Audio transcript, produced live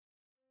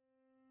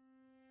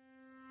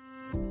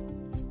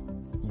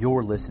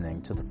You're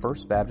listening to the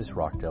First Baptist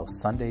Rockdale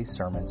Sunday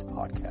Sermons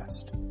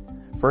podcast.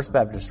 First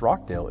Baptist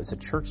Rockdale is a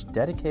church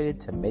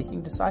dedicated to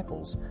making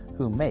disciples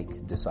who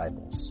make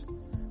disciples.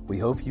 We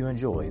hope you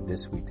enjoy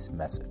this week's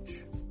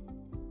message.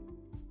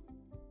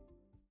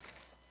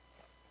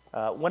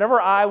 Whenever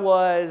I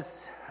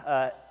was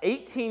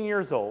 18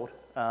 years old,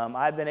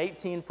 I'd been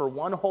 18 for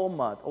one whole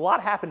month. A lot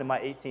happened in my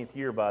 18th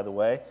year, by the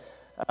way.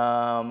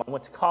 I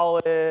went to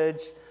college.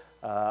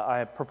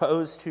 I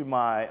proposed to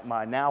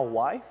my now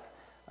wife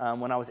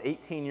when I was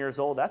 18 years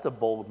old. That's a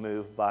bold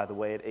move, by the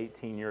way, at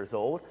 18 years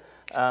old.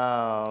 So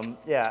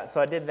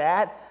I did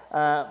that.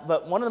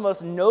 But one of the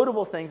most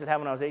notable things that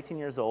happened when I was 18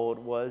 years old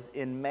was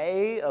in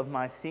May of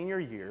my senior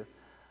year,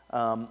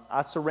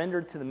 I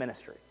surrendered to the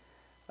ministry.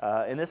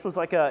 And this was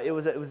it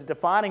was a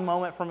defining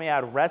moment for me.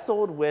 I'd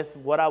wrestled with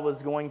what I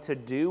was going to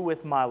do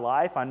with my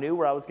life. I knew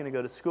where I was going to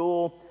go to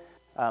school.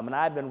 And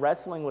I had been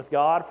wrestling with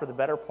God for the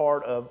better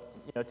part of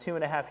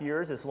 2.5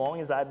 years. As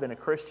long as I'd been a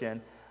Christian,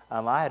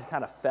 I had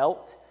kind of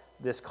felt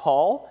this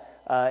call,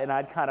 and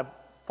I'd kind of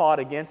fought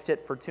against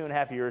it for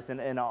 2.5 years.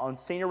 And on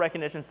Senior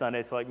Recognition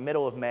Sunday, so like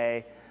middle of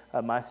May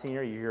of my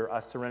senior year, I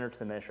surrendered to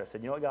the ministry. I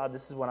said, you know what, God,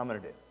 this is what I'm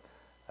going to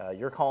do.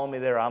 You're calling me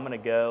there. I'm going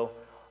to go,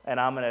 and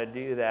I'm going to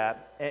do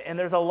that. And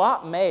there's a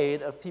lot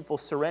made of people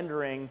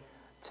surrendering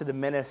to the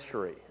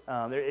ministry.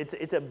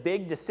 It's a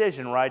big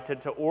decision, right,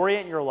 to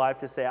orient your life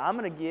to say, I'm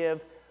going to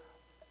give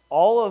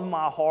all of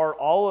my heart,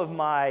 all of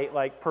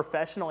my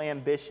professional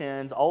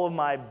ambitions, all of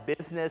my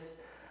business,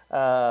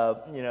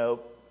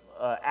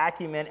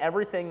 acumen,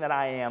 everything that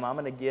I am, I'm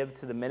going to give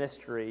to the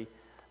ministry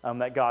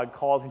that God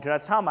calls me to.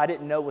 At the time, I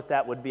didn't know what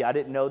that would be. I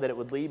didn't know that it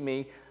would lead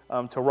me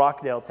to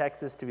Rockdale,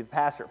 Texas, to be the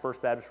pastor at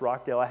First Baptist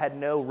Rockdale. I had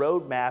no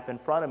roadmap in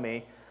front of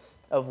me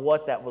of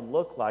what that would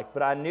look like,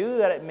 but I knew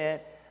that it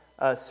meant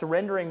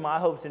surrendering my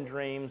hopes and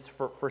dreams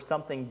for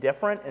something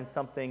different and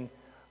something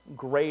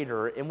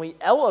greater. And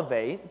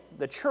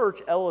the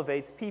church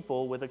elevates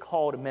people with a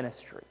call to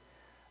ministry.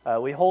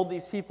 We hold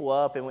these people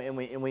up and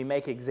we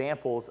make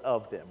examples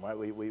of them, right?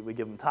 We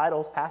give them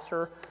titles,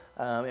 pastor,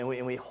 and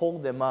we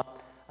hold them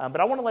up.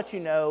 But I want to let you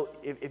know,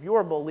 if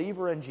you're a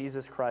believer in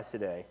Jesus Christ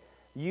today,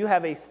 you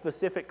have a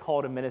specific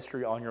call to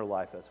ministry on your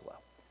life as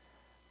well.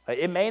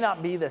 It may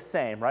not be the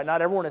same, right?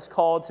 Not everyone is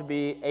called to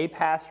be a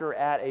pastor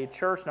at a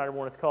church. Not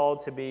everyone is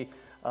called to be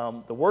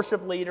the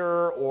worship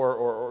leader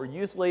or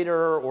youth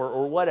leader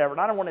or whatever.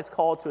 Not everyone is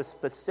called to a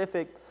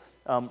specific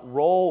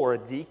role or a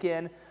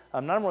deacon.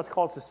 Not everyone is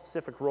called to a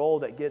specific role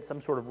that gets some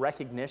sort of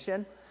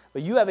recognition.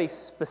 But you have a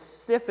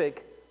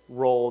specific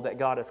role that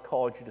God has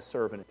called you to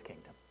serve in His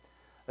kingdom.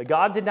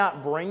 God did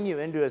not bring you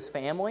into His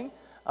family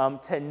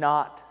to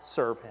not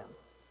serve Him.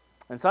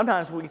 And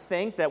sometimes we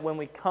think that when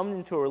we come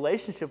into a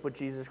relationship with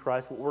Jesus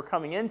Christ, what we're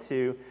coming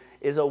into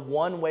is a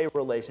one-way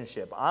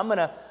relationship. I'm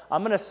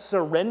gonna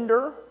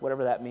surrender,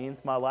 whatever that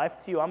means, my life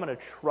to you. I'm going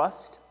to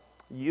trust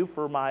you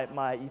for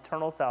my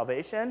eternal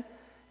salvation,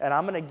 and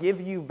I'm going to give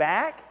you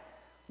back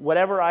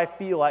whatever I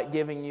feel like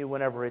giving you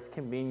whenever it's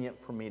convenient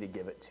for me to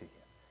give it to you.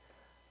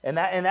 And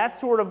that's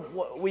sort of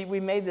what we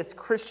made this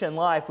Christian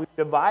life. We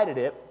divided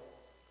it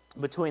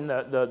between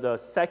the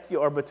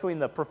secular, or between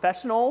the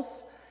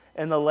professionals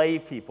and the lay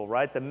people,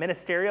 right? The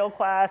ministerial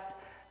class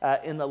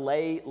and the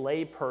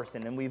lay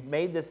person. And we've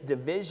made this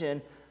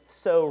division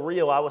so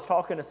real. I was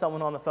talking to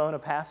someone on the phone, a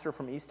pastor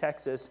from East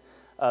Texas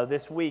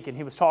this week, and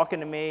he was talking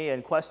to me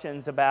and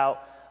questions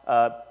about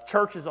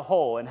church as a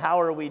whole and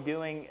how are we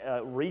doing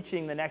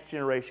reaching the next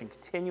generation,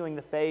 continuing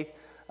the faith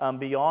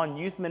beyond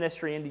youth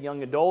ministry into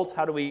young adults.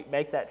 How do we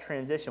make that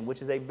transition,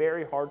 which is a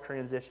very hard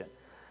transition,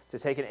 to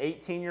take an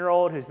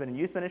 18-year-old who's been in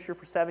youth ministry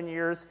for 7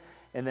 years,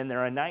 and then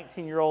they're a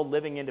 19-year-old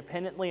living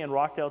independently in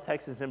Rockdale,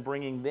 Texas, and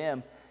bringing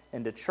them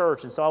into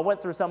church. And so I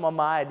went through some of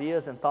my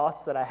ideas and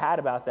thoughts that I had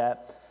about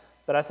that.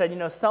 But I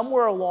said,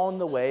 somewhere along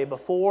the way,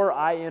 before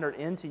I entered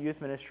into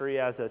youth ministry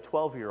as a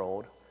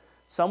 12-year-old,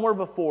 somewhere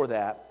before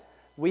that,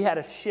 we had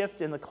a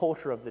shift in the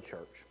culture of the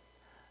church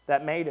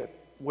that made it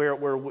where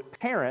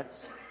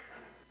parents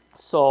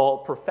saw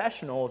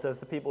professionals as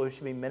the people who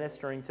should be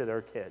ministering to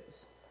their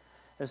kids.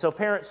 And so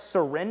parents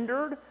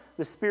surrendered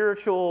the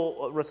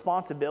spiritual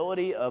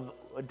responsibility of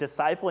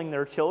discipling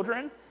their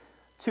children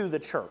to the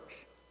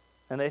church.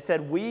 And they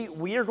said,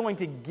 we are going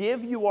to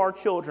give you our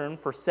children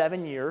for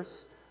 7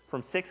 years,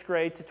 from 6th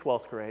grade to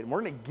 12th grade, and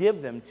we're going to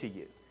give them to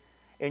you.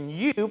 And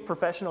you,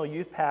 professional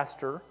youth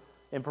pastor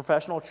in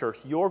professional church,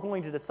 you're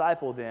going to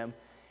disciple them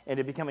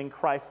into becoming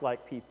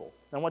Christ-like people.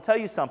 And I want to tell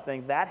you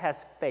something, that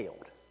has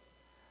failed.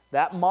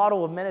 That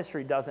model of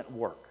ministry doesn't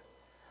work.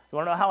 You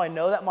want to know how I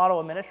know that model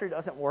of ministry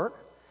doesn't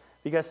work?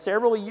 Because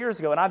several years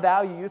ago, and I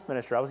value youth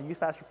ministry. I was a youth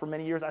pastor for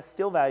many years. I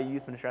still value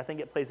youth ministry. I think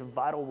it plays a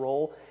vital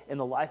role in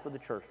the life of the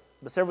church.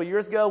 But several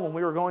years ago, when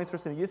we were going through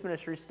some youth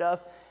ministry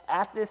stuff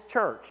at this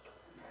church,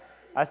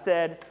 I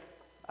said,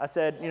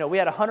 we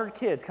had 100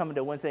 kids coming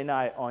to Wednesday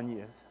night on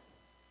youth.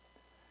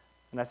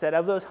 And I said,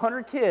 of those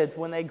 100 kids,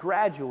 when they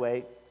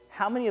graduate,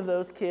 how many of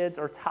those kids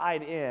are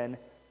tied in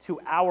to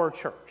our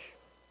church,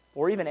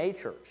 or even a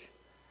church,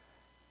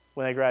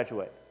 when they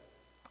graduate?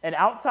 And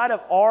outside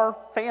of our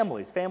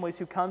families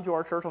who come to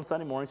our church on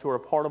Sunday mornings, who are a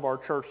part of our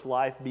church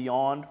life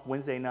beyond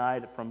Wednesday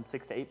night from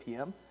 6 to 8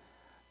 p.m.,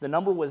 the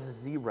number was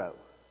 0.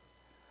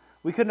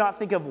 We could not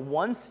think of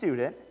one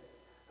student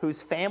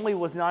whose family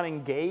was not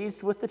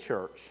engaged with the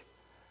church,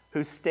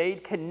 who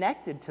stayed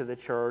connected to the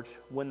church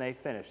when they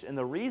finished. And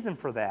the reason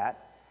for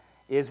that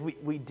is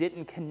we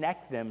didn't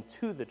connect them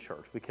to the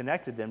church. We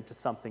connected them to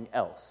something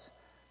else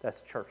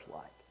that's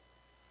church-like.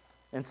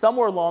 And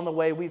somewhere along the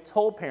way, we've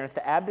told parents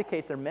to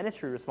abdicate their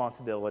ministry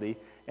responsibility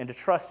and to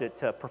trust it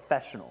to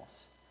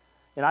professionals.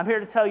 And I'm here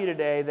to tell you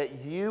today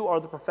that you are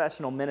the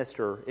professional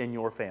minister in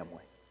your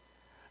family.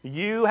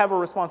 You have a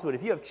responsibility.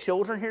 If you have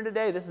children here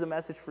today, this is a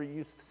message for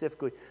you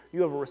specifically.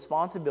 You have a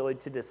responsibility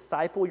to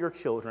disciple your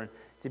children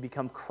to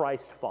become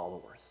Christ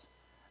followers.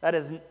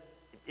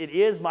 It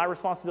is my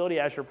responsibility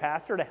as your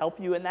pastor to help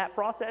you in that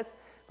process,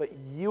 but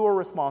you are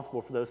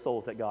responsible for those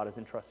souls that God has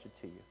entrusted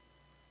to you.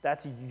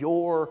 That's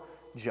your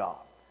job.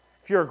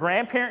 If you're a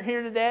grandparent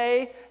here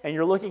today and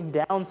you're looking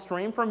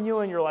downstream from you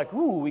and you're like,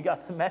 ooh, we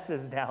got some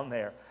messes down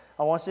there,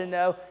 I want you to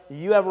know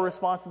you have a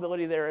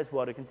responsibility there as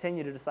well to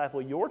continue to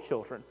disciple your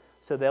children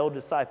so they'll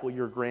disciple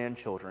your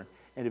grandchildren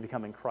into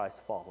becoming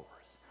Christ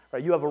followers.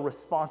 Right? You have a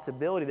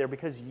responsibility there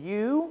because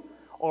you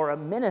are a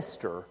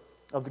minister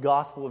of the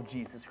gospel of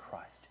Jesus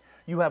Christ.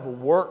 You have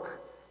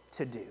work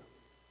to do.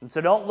 And so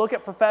don't look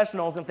at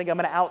professionals and think I'm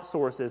going to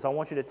outsource this. I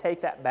want you to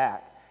take that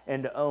back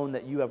and to own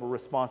that you have a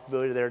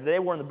responsibility there. Today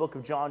we're in the book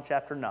of John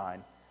chapter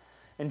 9.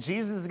 And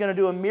Jesus is going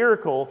to do a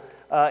miracle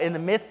in the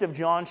midst of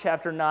John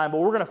chapter 9, but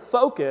we're going to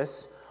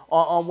focus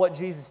on what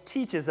Jesus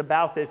teaches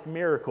about this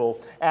miracle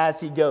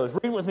as he goes.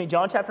 Read with me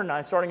John chapter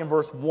 9, starting in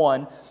verse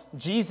 1.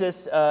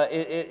 Jesus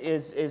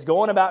is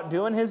going about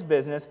doing his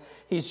business.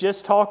 He's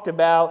just talked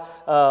about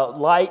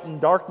light and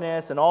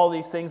darkness and all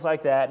these things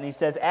like that. And he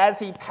says, as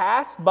he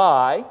passed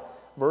by,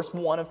 verse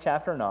 1 of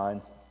chapter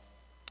 9,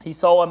 he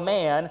saw a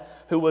man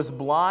who was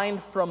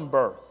blind from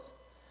birth.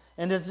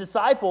 And his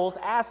disciples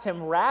asked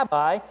him,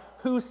 Rabbi,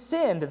 who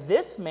sinned,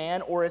 this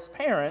man or his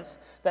parents,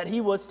 that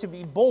he was to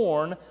be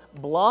born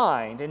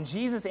blind? And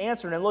Jesus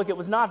answered, and look, it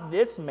was not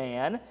this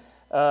man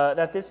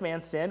that this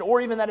man sinned, or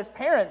even that his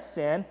parents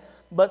sinned,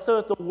 but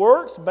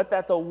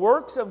that the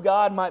works of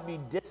God might be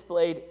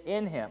displayed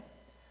in him.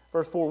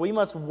 Verse 4, we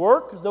must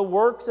work the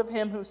works of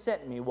him who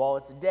sent me while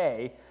it's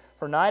day,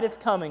 for night is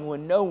coming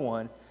when no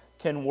one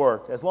can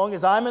work. As long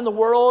as I'm in the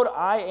world,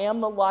 I am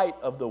the light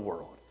of the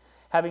world.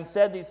 Having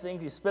said these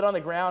things, he spit on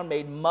the ground,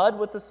 made mud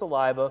with the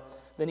saliva.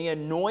 Then he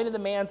anointed the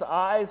man's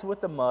eyes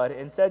with the mud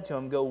and said to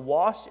him, go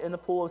wash in the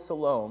pool of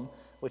Siloam,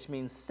 which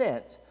means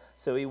sent.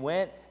 So he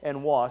went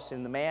and washed,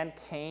 and the man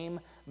came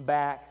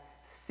back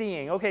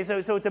seeing. Okay, so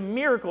it's a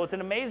miracle. It's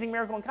an amazing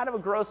miracle and kind of a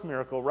gross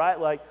miracle, right?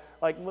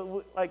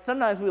 Like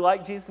sometimes we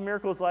like Jesus'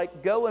 miracles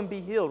like, go and be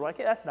healed. We're like,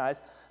 hey, that's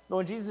nice. But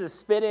when Jesus is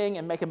spitting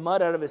and making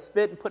mud out of his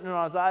spit and putting it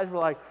on his eyes, we're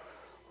like,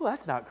 well,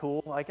 that's not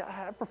cool. Like,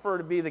 I prefer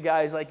to be the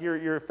guy who's like,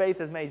 your faith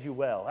has made you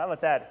well. How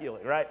about that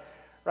healing, right?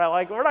 Right,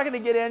 like, we're not going to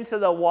get into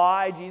the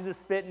why Jesus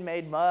spit and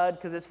made mud,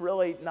 because it's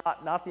really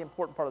not the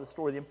important part of the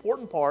story. The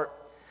important part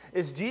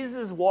is Jesus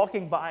is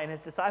walking by, and his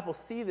disciples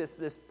see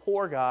this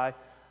poor guy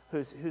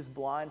who's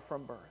blind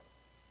from birth.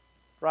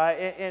 Right?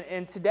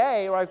 And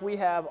today, like, we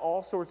have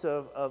all sorts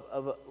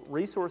of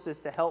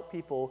resources to help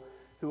people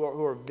who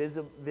are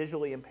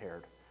visually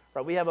impaired.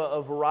 Right? We have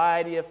a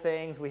variety of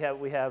things. We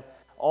have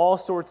all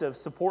sorts of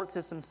support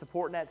systems,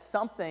 support nets,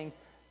 something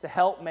to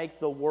help make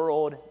the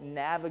world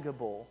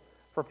navigable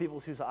for people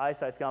whose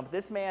eyesight's gone. But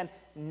this man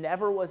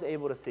never was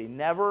able to see,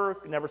 never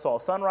saw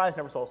a sunrise,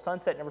 never saw a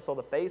sunset, never saw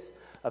the face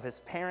of his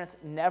parents,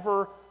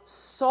 never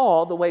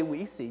saw the way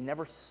we see,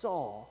 never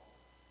saw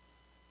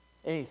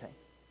anything.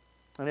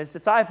 And his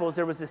disciples,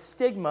 there was this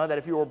stigma that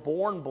if you were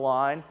born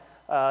blind,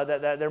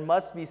 that there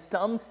must be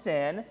some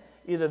sin.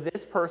 Either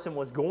this person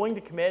was going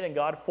to commit and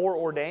God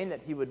foreordained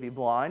that he would be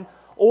blind,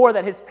 or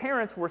that his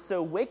parents were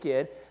so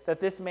wicked that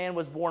this man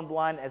was born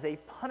blind as a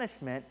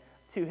punishment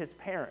to his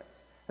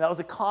parents. And that was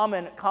a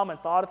common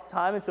thought at the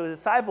time. And so his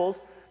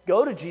disciples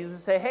go to Jesus and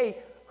say, hey,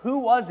 who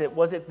was it?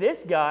 Was it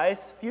this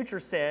guy's future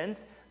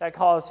sins that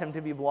caused him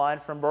to be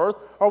blind from birth?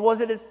 Or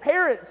was it his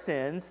parents'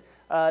 sins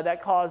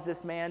that caused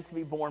this man to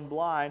be born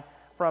blind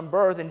from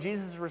birth? And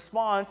Jesus'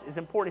 response is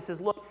important. He says,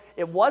 look,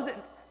 it wasn't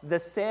the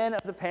sin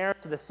of the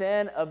parents, the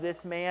sin of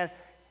this man.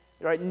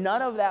 Right?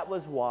 None of that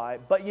was why.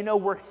 But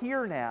we're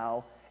here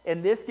now,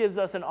 and this gives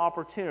us an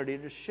opportunity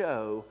to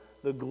show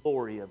the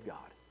glory of God.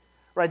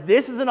 Right?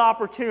 This is an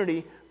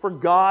opportunity for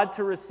God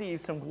to receive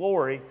some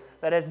glory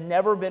that has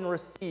never been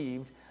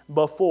received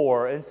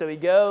before. And so he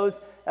goes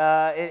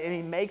and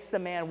he makes the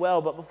man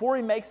well. But before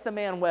he makes the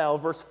man well,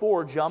 verse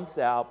 4 jumps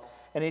out,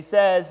 and he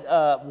says,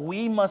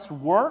 we must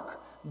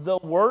work the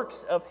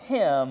works of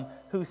him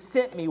who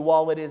sent me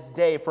while it is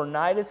day, for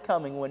night is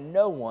coming when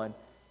no one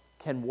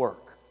can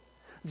work.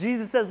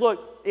 Jesus says,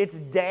 look, it's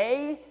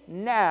day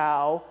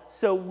now,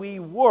 so we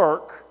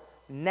work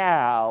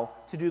now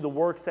to do the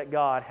works that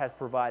God has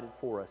provided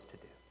for us to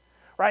do.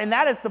 right? And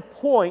that is the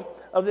point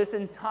of this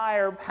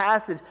entire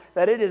passage,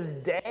 that it is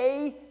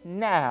day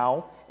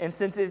now, and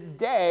since it's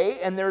day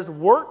and there's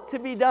work to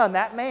be done,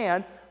 that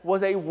man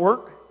was a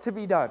work to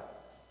be done.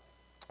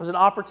 There's an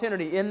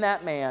opportunity in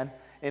that man,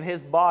 in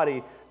his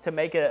body, to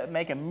make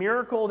a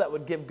miracle that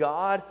would give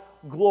God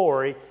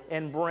glory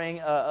and bring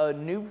a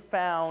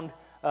newfound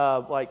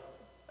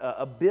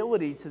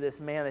ability to this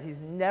man that he's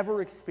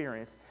never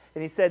experienced.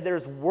 And he said,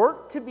 there's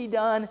work to be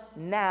done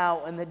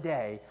now in the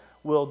day.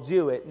 We'll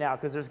do it now,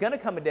 because there's going to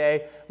come a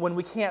day when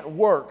we can't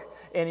work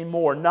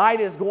anymore. Night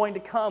is going to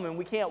come and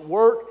we can't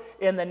work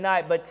in the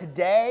night. But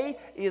today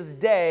is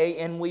day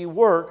and we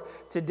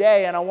work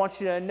today. And I want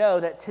you to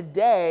know that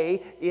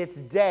today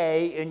it's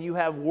day and you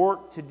have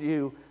work to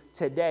do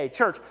today.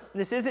 Church,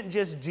 this isn't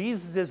just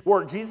Jesus'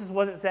 work. Jesus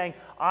wasn't saying,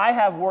 I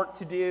have work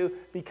to do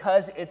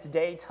because it's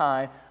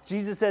daytime.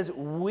 Jesus says,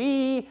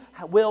 we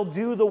will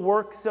do the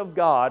works of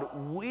God.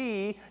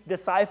 We,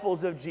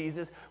 disciples of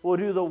Jesus, will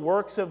do the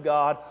works of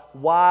God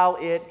while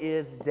it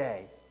is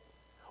day.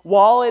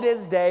 While it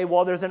is day,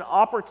 while there's an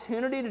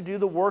opportunity to do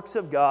the works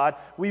of God,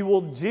 we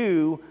will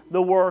do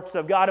the works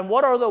of God. And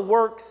what are the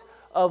works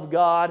of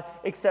God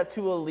except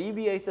to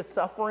alleviate the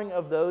suffering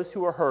of those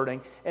who are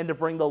hurting and to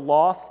bring the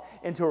lost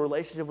into a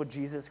relationship with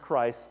Jesus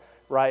Christ,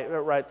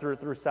 right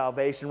through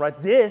salvation, right?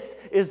 This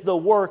is the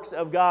works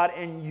of God,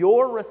 and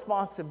your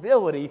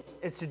responsibility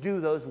is to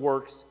do those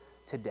works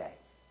today.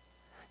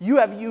 You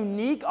have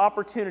unique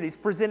opportunities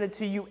presented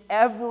to you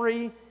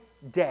every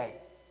day.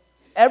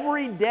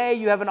 Every day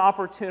you have an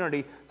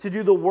opportunity to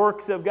do the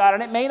works of God.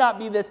 And it may not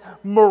be this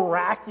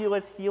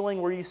miraculous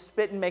healing where you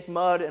spit and make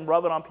mud and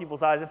rub it on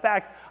people's eyes. In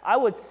fact, I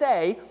would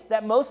say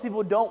that most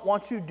people don't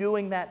want you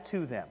doing that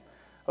to them.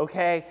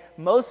 Okay?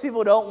 Most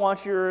people don't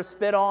want your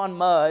spit on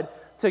mud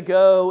to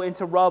go and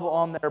to rub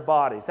on their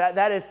bodies.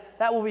 That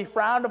will be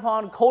frowned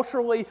upon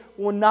culturally,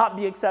 will not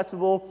be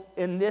acceptable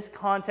in this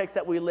context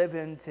that we live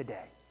in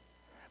today.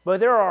 But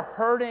there are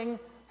hurting,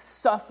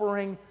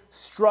 suffering,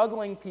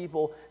 struggling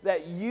people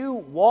that you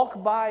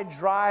walk by,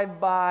 drive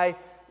by,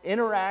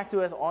 interact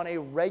with on a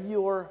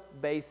regular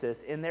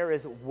basis, and there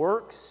is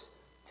works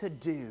to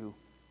do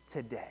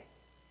today.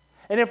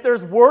 And if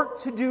there's work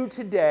to do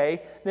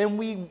today, then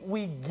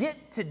we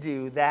get to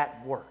do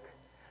that work.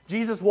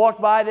 Jesus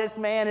walked by this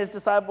man, his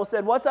disciples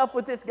said, what's up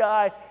with this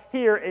guy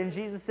here? And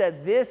Jesus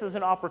said, this is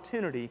an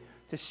opportunity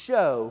to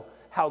show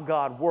how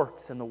God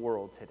works in the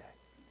world today.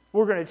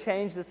 We're going to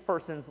change this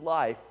person's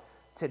life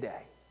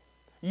today.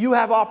 You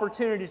have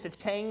opportunities to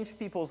change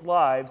people's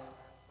lives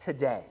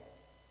today.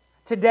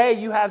 Today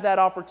you have that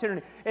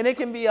opportunity. And it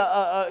can be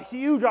a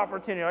huge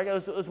opportunity. Like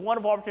it was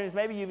wonderful opportunities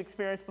maybe you've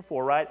experienced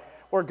before, right?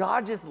 Where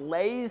God just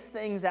lays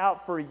things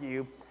out for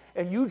you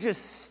and you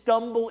just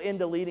stumble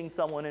into leading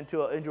someone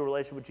into a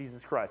relationship with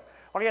Jesus Christ.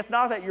 Like it's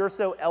not that you're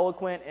so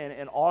eloquent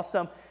and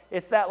awesome.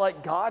 It's that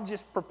like God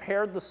just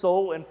prepared the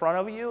soul in front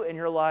of you and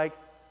you're like,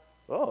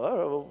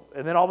 oh,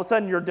 and then all of a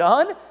sudden you're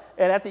done.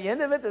 And at the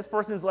end of it, this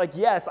person's like,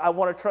 yes, I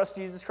want to trust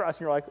Jesus Christ.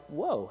 And you're like,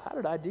 whoa, how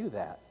did I do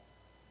that?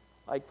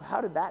 Like,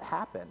 how did that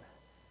happen?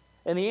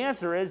 And the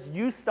answer is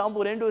you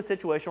stumbled into a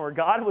situation where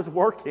God was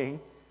working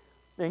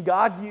and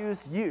God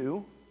used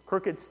you,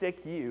 crooked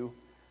stick you,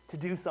 to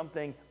do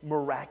something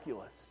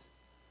miraculous.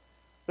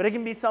 But it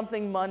can be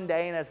something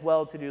mundane as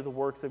well to do the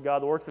works of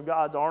God. The works of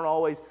God aren't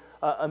always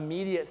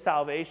immediate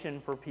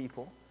salvation for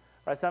people.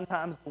 Right?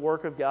 Sometimes the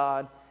work of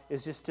God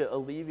is just to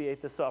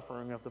alleviate the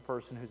suffering of the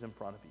person who's in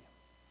front of you.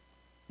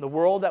 The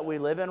world that we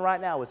live in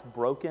right now is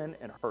broken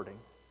and hurting.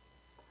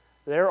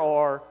 There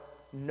are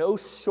no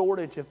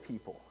shortage of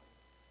people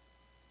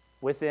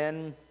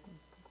within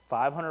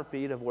 500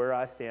 feet of where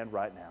I stand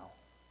right now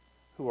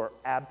who are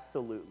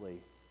absolutely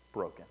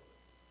broken.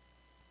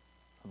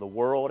 The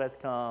world has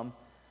come,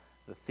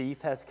 the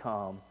thief has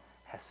come,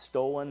 has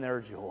stolen their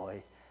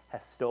joy,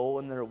 has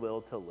stolen their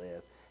will to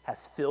live,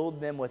 has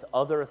filled them with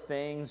other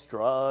things,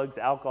 drugs,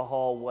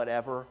 alcohol,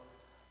 whatever,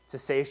 to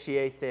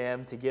satiate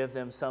them, to give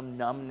them some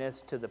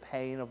numbness to the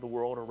pain of the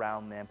world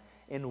around them.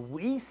 And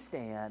we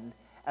stand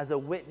as a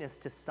witness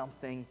to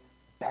something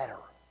better.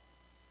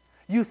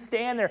 You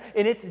stand there,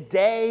 and it's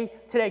day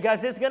today.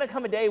 Guys, there's going to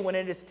come a day when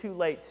it is too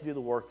late to do the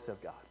works of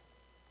God.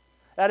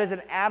 That is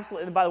an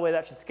absolute, and by the way,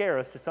 that should scare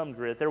us to some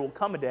degree, that there will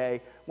come a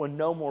day when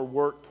no more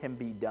work can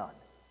be done.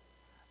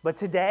 But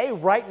today,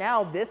 right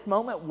now, this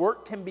moment,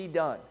 work can be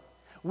done.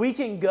 We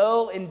can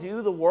go and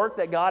do the work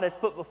that God has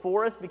put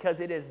before us because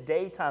it is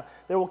daytime.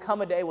 There will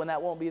come a day when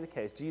that won't be the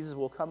case. Jesus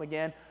will come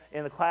again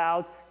in the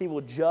clouds. He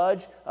will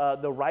judge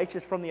the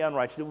righteous from the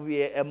unrighteous. It will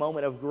be a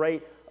moment of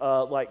great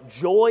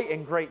joy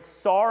and great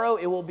sorrow.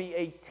 It will be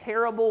a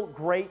terrible,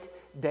 great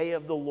day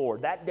of the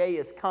Lord. That day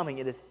is coming.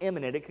 It is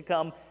imminent. It could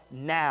come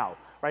now.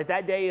 Right?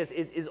 That day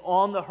is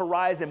on the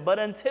horizon. But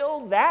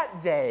until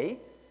that day,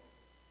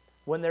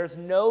 when there's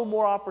no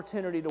more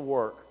opportunity to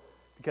work,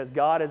 because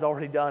God has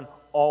already done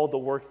all the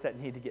works that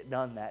need to get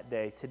done that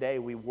day, today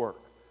we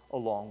work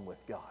along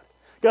with God.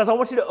 Guys, I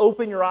want you to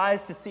open your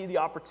eyes to see the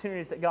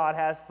opportunities that God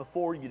has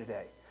before you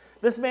today.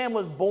 This man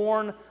was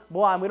born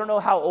blind. We don't know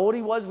how old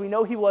he was. We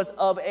know he was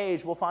of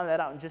age. We'll find that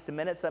out in just a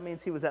minute. So that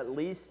means he was at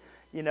least,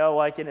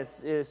 like in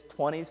his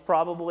 20s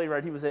probably,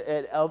 right? He was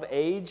of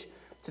age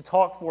to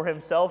talk for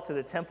himself to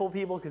the temple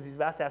people because he's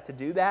about to have to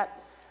do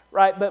that,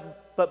 right?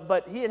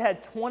 But he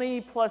had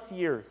 20 plus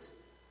years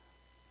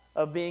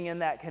of being in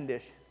that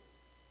condition.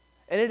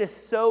 And it is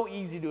so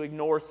easy to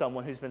ignore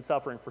someone who's been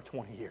suffering for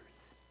 20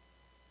 years.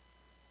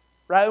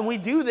 Right? And we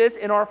do this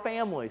in our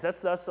families.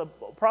 That's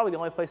probably the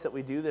only place that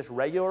we do this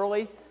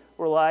regularly.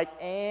 We're like,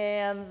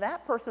 and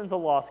that person's a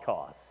lost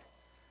cause.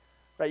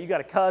 Right? You got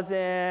a cousin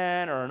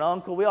or an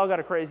uncle. We all got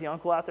a crazy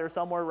uncle out there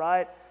somewhere,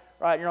 right?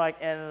 Right? And you're like,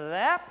 and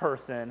that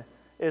person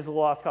is a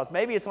lost cause.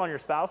 Maybe it's on your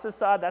spouse's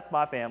side. That's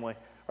my family.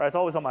 Right? It's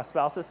always on my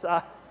spouse's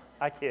side.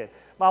 I kid.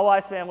 My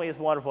wife's family is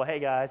wonderful. Hey,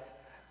 guys.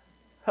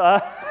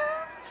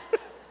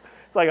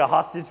 It's like a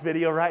hostage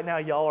video right now.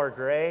 Y'all are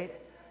great.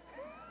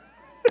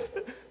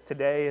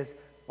 Today is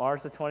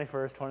March the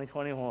 21st,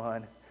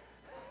 2021.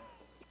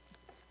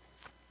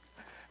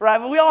 Right,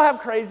 but we all have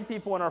crazy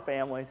people in our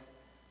families.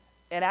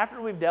 And after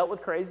we've dealt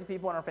with crazy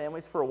people in our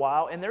families for a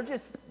while, and they're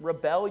just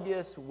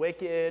rebellious,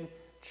 wicked,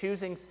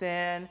 choosing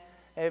sin,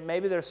 and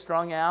maybe they're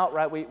strung out,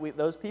 right?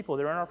 Those people,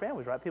 they're in our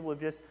families, right? People have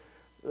just,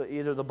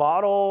 either the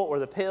bottle or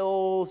the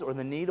pills or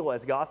the needle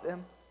has got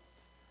them,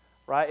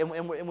 right?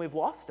 And we've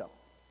lost them.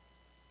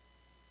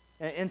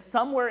 And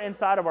somewhere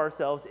inside of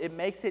ourselves, it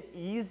makes it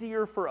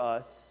easier for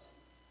us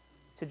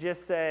to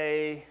just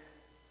say,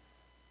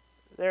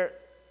 there's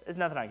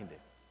nothing I can do.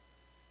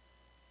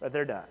 But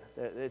they're done.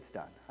 It's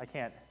done. I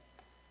can't.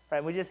 Right?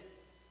 And we just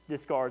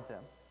discard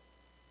them.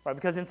 Right?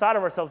 Because inside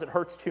of ourselves, it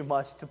hurts too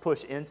much to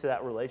push into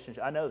that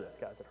relationship. I know this,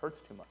 guys. It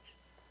hurts too much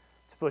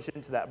to push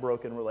into that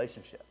broken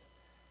relationship.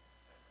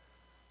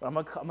 But I'm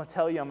going to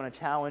tell you, I'm going to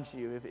challenge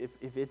you.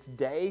 If it's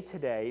day to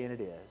day, and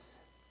it is,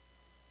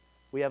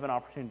 we have an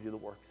opportunity to do the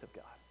works of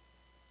God.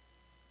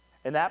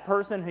 And that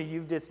person who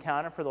you've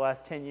discounted for the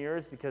last 10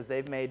 years because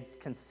they've made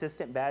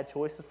consistent bad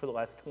choices for the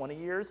last 20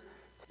 years,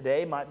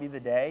 today might be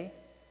the day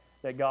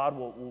that God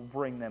will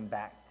bring them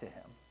back to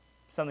Him.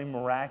 Something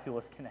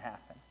miraculous can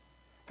happen.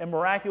 And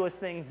miraculous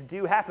things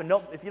do happen.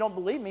 If you don't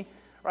believe me,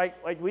 right?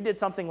 Like we did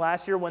something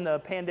last year when the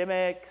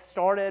pandemic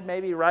started,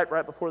 maybe right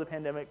before the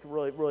pandemic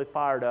really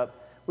fired up.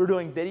 We were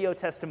doing video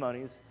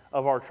testimonies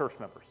of our church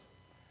members.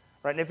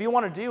 Right? And if you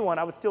want to do one,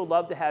 I would still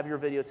love to have your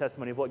video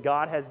testimony of what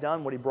God has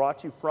done, what He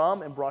brought you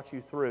from and brought you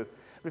through.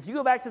 But if you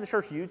go back to the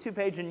church YouTube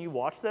page and you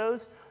watch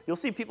those, you'll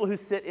see people who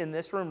sit in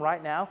this room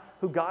right now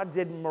who God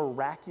did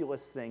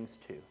miraculous things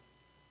to.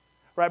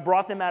 Right?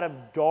 Brought them out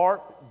of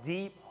dark,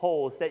 deep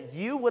holes that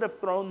you would have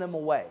thrown them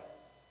away.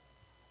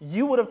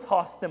 You would have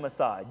tossed them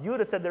aside. You would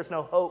have said there's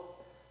no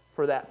hope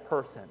for that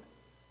person.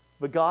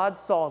 But God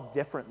saw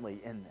differently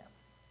in them.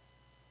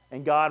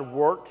 And God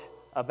worked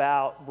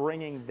about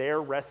bringing their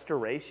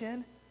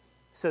restoration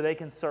so they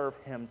can serve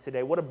Him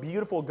today. What a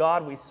beautiful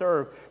God we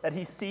serve, that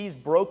He sees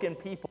broken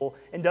people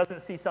and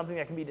doesn't see something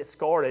that can be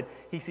discarded.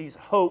 He sees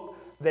hope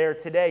there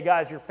today.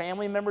 Guys, your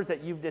family members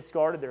that you've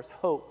discarded, there's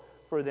hope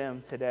for them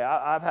today.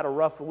 I've had a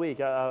rough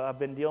week. I've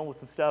been dealing with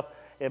some stuff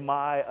in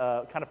my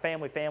kind of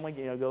family,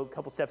 go a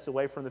couple steps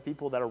away from the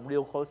people that are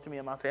real close to me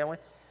in my family.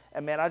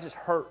 And man, I just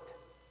hurt.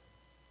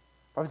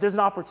 But there's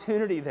an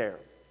opportunity there.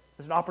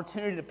 There's an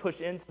opportunity to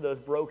push into those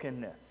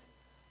brokenness.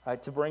 Right,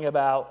 to bring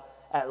about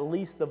at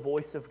least the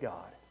voice of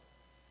God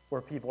where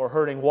people are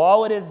hurting.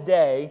 While it is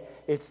day,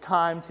 it's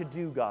time to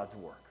do God's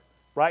work.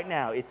 Right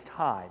now, it's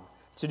time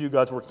to do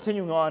God's work.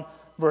 Continuing on,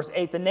 verse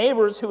 8, the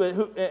neighbors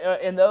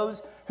and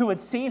those who had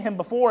seen him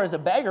before as a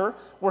beggar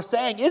were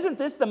saying, isn't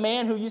this the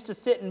man who used to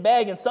sit and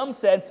beg? And some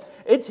said,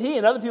 it's he.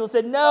 And other people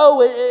said, no,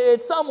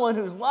 it's someone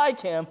who's like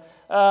him.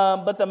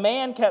 But the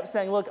man kept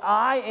saying, look,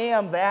 I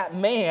am that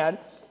man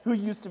who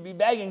used to be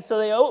begging. So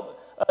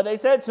they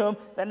said to him,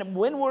 then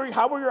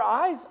how were your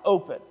eyes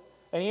open?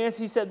 And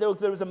he said,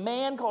 there was a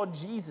man called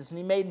Jesus, and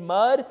he made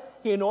mud,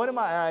 he anointed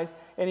my eyes,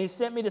 and he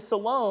sent me to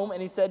Siloam,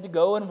 and he said to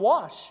go and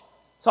wash.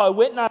 So I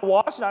went and I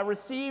washed, and I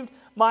received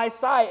my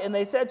sight. And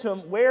they said to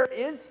him, where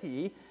is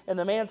he? And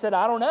the man said,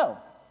 I don't know.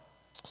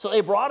 So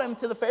they brought him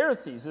to the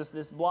Pharisees,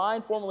 this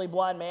formerly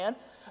blind man,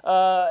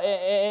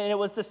 and it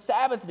was the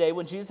Sabbath day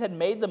when Jesus had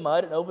made the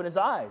mud and opened his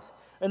eyes.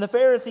 And the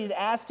Pharisees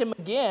asked him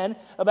again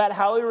about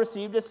how he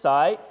received his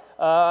sight.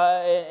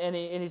 And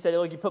he said,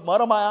 look, you put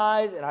mud on my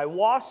eyes, and I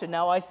washed, and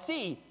now I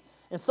see.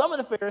 And some of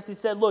the Pharisees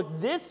said, look,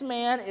 this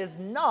man is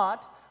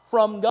not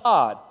from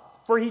God,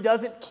 for he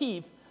doesn't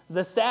keep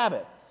the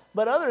Sabbath.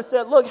 But others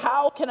said, look,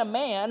 how can a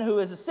man who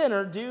is a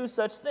sinner do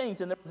such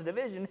things? And there was a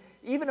division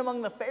even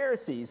among the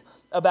Pharisees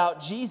about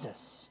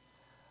Jesus.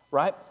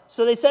 Right?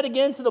 So they said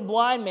again to the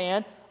blind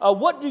man,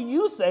 what do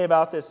you say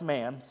about this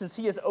man, since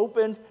he has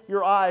opened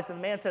your eyes? And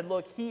the man said,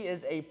 look, he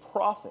is a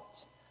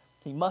prophet.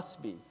 He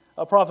must be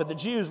a prophet. The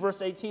Jews,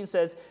 verse 18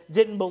 says,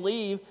 didn't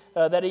believe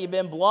that he had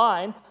been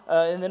blind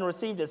and then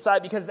received his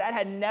sight because that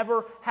had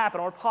never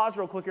happened. Or pause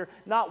real quick here.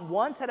 Not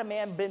once had a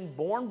man been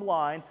born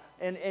blind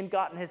and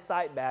gotten his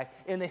sight back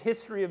in the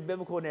history of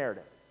biblical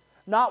narrative.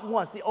 Not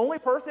once. The only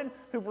person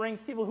who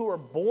brings people who are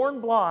born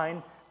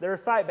blind their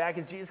sight back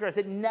as Jesus Christ.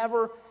 It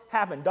never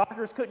happened.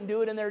 Doctors couldn't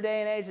do it in their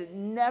day and age. It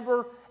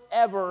never,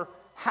 ever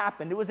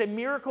happened. It was a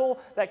miracle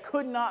that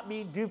could not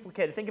be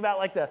duplicated. Think about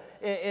like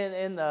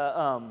in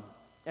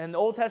the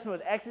Old Testament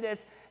with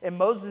Exodus, and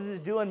Moses is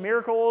doing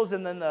miracles,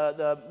 and then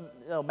the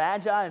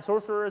magi and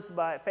sorcerers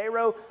by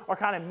Pharaoh are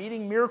kind of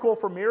meeting miracle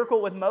for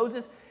miracle with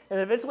Moses, and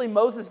eventually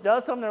Moses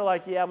does something. They're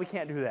like, yeah, we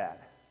can't do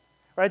that.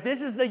 Right?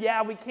 This is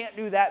we can't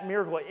do that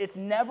miracle. It's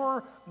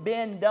never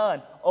been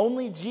done.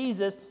 Only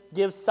Jesus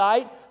gives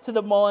sight to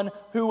the one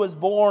who was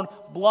born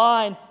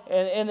blind.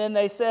 And then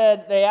they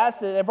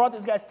brought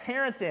this guy's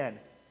parents in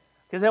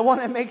because they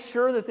wanted to make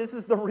sure that this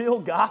is the real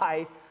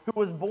guy who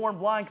was born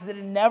blind, because it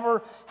had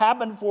never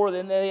happened before.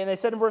 And they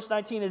said in verse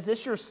 19, "Is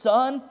this your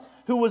son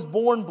who was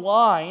born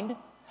blind?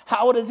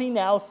 How does he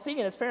now see?"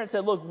 And his parents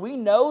said, "Look, we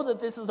know that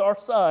this is our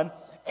son,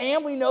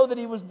 and we know that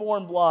he was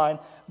born blind,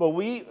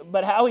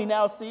 but how he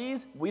now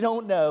sees, we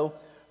don't know,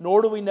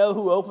 nor do we know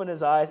who opened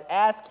his eyes.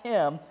 Ask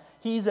him.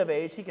 He's of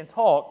age. He can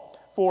talk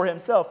for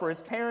himself." For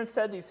his parents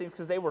said these things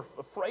because they were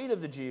afraid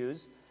of the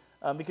Jews,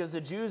 because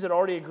the Jews had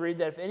already agreed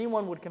that if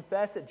anyone would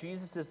confess that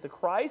Jesus is the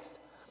Christ,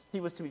 he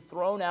was to be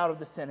thrown out of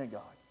the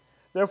synagogue.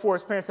 Therefore,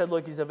 his parents said,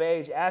 "Look, he's of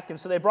age. Ask him."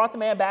 So they brought the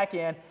man back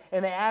in,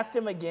 and they asked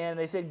him again.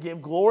 They said,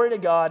 "Give glory to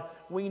God.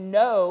 We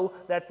know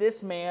that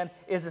this man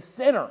is a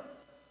sinner."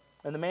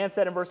 And the man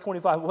said in verse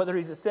 25, "Whether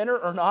he's a sinner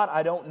or not,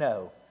 I don't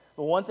know.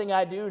 But one thing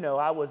I do know,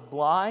 I was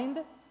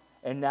blind,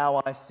 and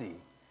now I see."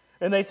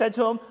 And they said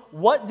to him,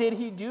 "What did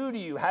he do to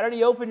you? How did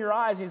he open your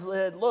eyes?" He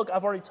said, "Look,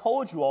 I've already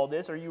told you all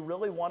this. Are you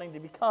really wanting to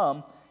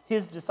become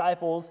his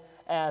disciples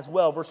as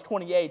well?" Verse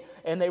 28,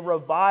 and they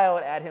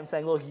reviled at him,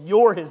 saying, "Look,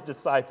 you're his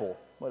disciple."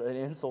 What an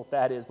insult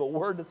that is. "But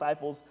we're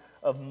disciples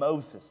of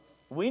Moses.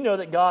 We know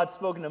that God's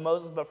spoken to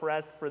Moses, but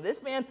for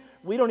this man,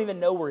 we don't even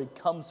know where he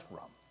comes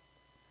from."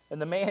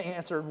 And the man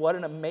answered, "What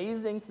an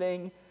amazing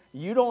thing.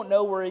 You don't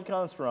know where he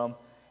comes from,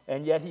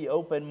 and yet he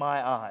opened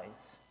my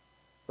eyes."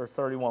 Verse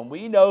 31,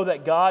 "We know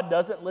that God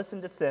doesn't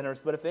listen to sinners,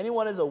 but if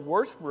anyone is a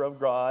worshiper of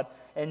God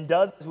and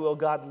does his will,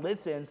 God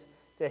listens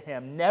to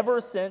him. Never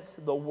since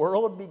the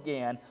world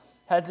began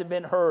has it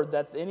been heard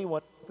that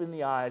anyone opened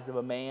the eyes of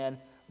a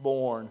man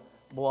born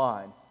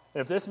blind.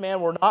 And if this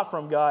man were not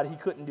from God, he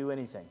couldn't do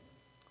anything."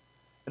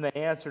 And they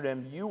answered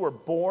him, "You were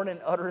born in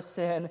utter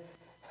sin,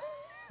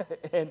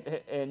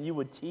 and you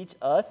would teach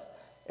us?"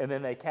 And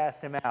then they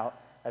cast him out,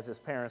 as his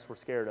parents were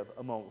scared of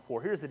a moment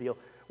before. Here's the deal.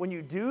 When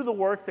you do the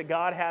works that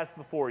God has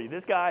before you,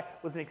 this guy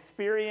was an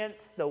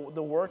experienced the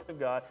works of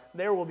God,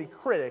 there will be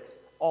critics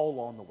all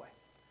along the way.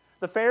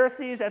 The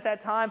Pharisees at that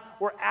time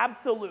were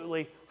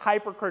absolutely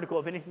hypercritical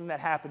of anything that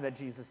happened that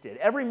Jesus did.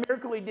 Every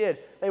miracle he did,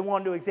 they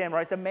wanted to examine,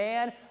 right? The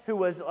man who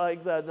was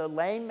like the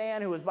lame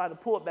man who was by the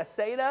pool at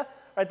Bethsaida,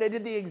 right? They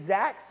did the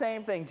exact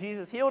same thing.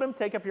 Jesus healed him,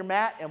 take up your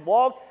mat and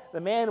walk.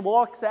 The man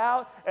walks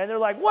out, and they're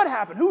like, "What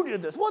happened? Who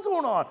did this? What's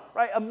going on?"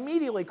 Right?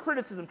 Immediately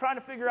criticism, trying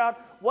to figure out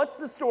what's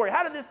the story.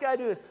 How did this guy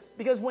do this?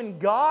 Because when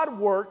God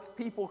works,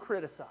 people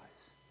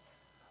criticize.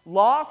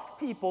 Lost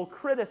people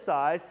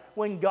criticize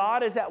when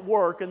God is at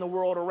work in the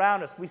world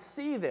around us. We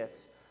see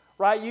this,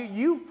 right?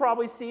 You've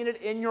probably seen it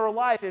in your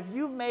life. If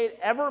you've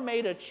ever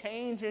made a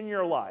change in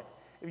your life,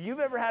 if you've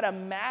ever had a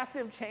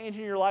massive change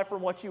in your life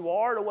from what you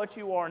are to what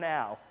you are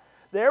now,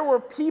 there were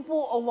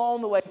people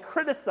along the way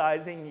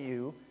criticizing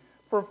you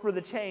for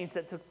the change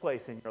that took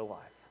place in your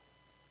life.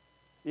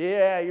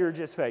 "Yeah, you're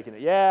just faking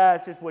it. Yeah,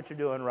 it's just what you're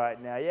doing right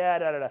now. Yeah,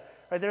 da-da-da."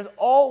 Right? There's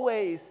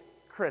always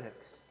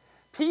critics.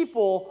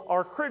 People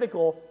are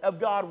critical of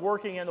God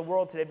working in the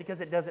world today because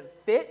it doesn't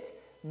fit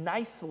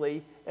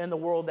nicely in the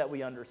world that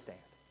we understand.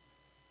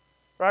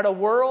 Right? A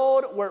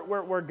world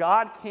where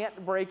God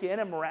can't break in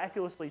and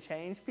miraculously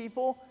change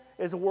people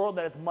is a world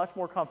that is much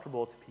more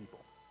comfortable to people.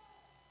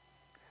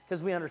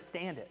 Because we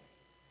understand it.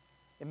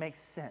 It makes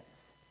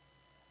sense.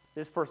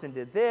 This person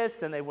did this,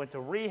 then they went to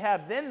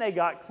rehab, then they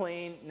got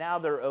clean, now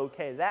they're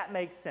okay. That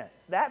makes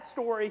sense. That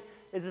story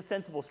is a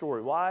sensible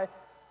story. Why?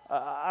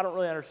 I don't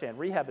really understand.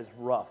 Rehab is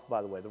rough,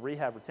 by the way. The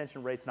rehab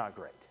retention rate's not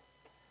great.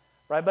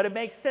 Right? But it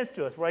makes sense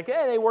to us. We're like,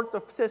 hey, they work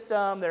the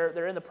system,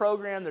 they're in the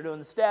program, they're doing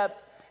the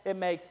steps. It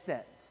makes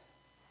sense.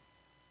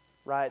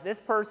 Right? This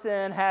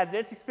person had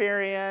this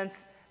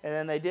experience, and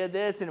then they did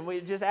this, and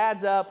it just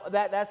adds up.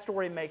 That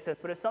story makes sense.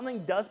 But if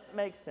something doesn't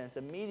make sense,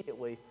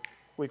 immediately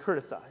we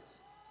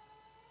criticize.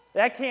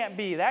 That can't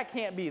be, that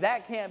can't be,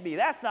 that can't be.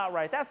 That's not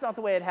right. That's not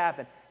the way it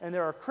happened. And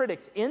there are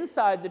critics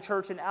inside the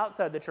church and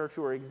outside the church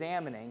who are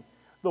examining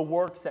the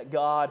works that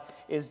God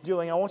is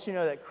doing. I want you to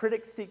know that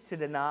critics seek to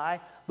deny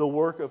the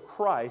work of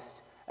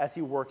Christ as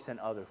he works in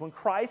others. When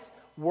Christ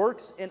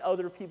works in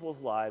other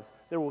people's lives,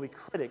 there will be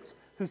critics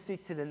who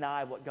seek to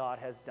deny what God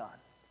has done.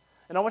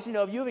 And I want you to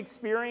know, if you've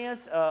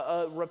experienced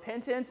a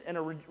repentance and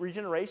a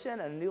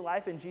regeneration and a new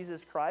life in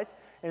Jesus Christ,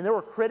 and there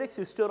were critics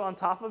who stood on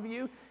top of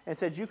you and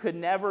said, you could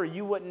never,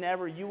 you would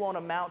never, you won't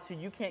amount to,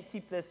 you can't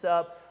keep this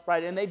up,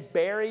 right? And they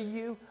bury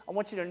you. I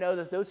want you to know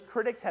that those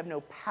critics have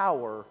no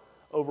power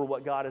over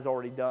what God has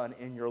already done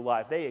in your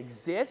life. They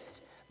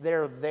exist.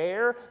 They're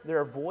there. There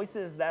are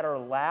voices that are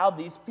loud.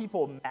 These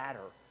people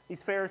matter.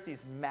 These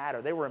Pharisees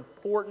matter. They were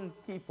important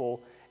people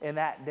in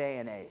that day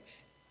and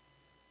age.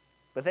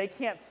 But they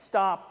can't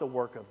stop the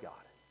work of God.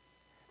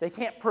 They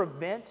can't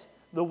prevent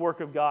the work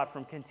of God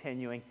from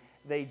continuing.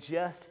 They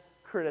just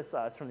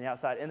criticize from the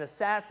outside. And the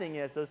sad thing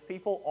is, those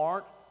people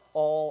aren't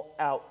all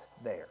out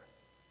there.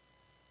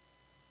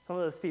 Some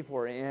of those people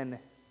are in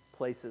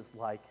places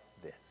like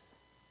this.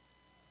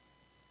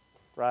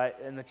 Right?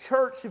 And the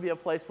church should be a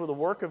place where the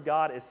work of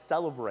God is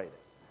celebrated.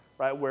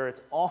 Right? Where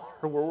it's honor,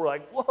 where we're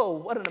like, whoa,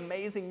 what an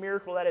amazing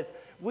miracle that is.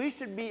 We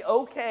should be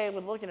okay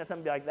with looking at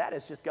something like that.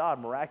 It's just God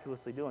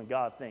miraculously doing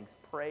God things.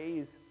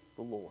 Praise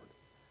the Lord.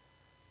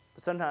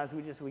 But sometimes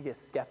we get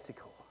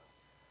skeptical.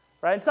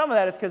 Right? And some of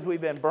that is because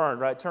we've been burned.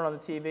 Right? Turn on the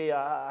TV.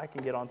 I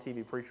can get on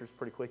TV preachers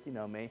pretty quick. You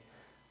know me.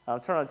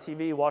 Turn on the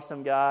TV, watch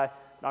some guy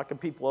knocking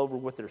people over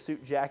with their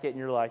suit jacket, and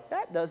you're like,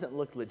 that doesn't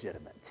look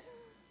legitimate.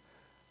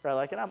 Right?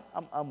 Like, and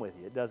I'm with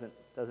you. It doesn't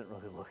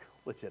really look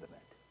legitimate.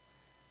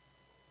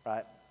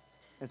 Right?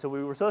 And so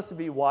we were supposed to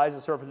be wise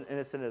as serpents and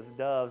innocent as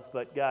doves,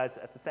 but guys,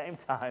 at the same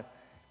time,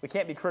 we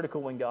can't be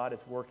critical when God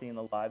is working in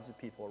the lives of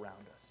people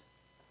around us.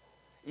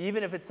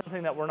 Even if it's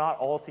something that we're not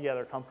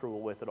altogether comfortable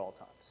with at all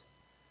times.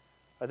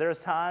 There's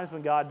times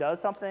when God does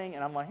something,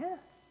 and I'm like,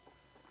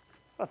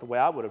 it's not the way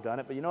I would have done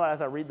it. But you know what?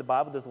 As I read the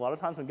Bible, there's a lot of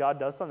times when God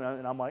does something,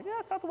 and I'm like,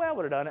 it's not the way I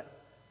would have done it.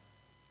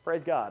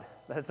 Praise God.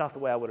 That's not the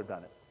way I would have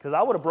done it. Because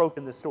I would have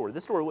broken this story.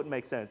 This story wouldn't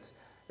make sense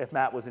if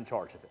Matt was in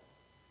charge of it.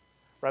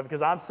 Right?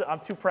 Because I'm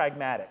too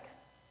pragmatic.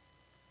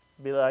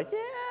 Be like,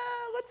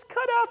 let's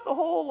cut out the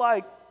whole,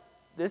 like,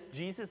 this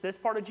Jesus, this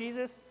part of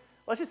Jesus.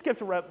 Let's just skip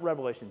to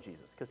Revelation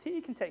Jesus, because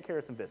he can take care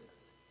of some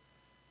business.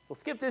 We'll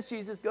skip this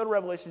Jesus, go to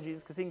Revelation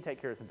Jesus, because he can take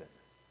care of some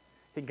business.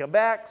 He can come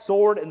back,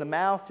 sword in the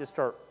mouth, just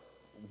start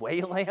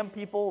waylaying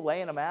people,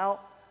 laying them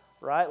out,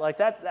 right? Like,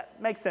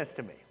 that makes sense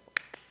to me.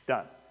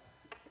 Done,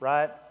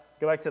 right?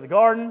 Go back to the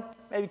garden,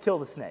 maybe kill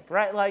the snake,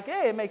 right? Like,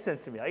 hey, it makes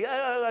sense to me.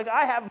 Like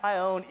I have my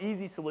own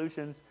easy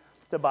solutions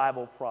to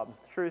Bible problems.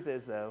 The truth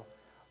is, though,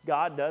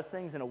 God does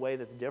things in a way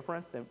that's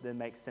different than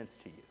makes sense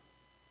to you.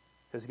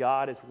 Because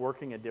God is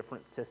working a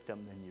different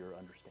system than you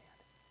understand.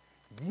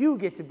 You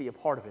get to be a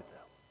part of it,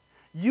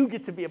 though. You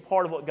get to be a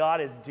part of what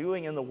God is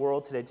doing in the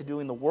world today, to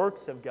doing the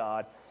works of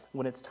God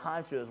when it's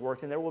time to do those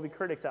works. And there will be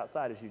critics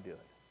outside as you do it.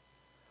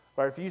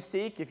 But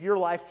if your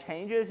life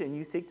changes and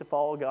you seek to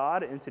follow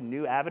God into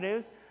new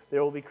avenues,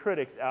 there will be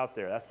critics out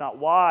there. That's not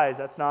wise.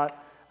 That's not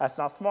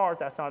smart.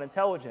 That's not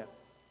intelligent.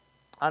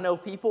 I know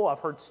people, I've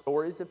heard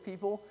stories of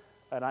people,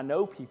 and I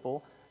know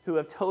people who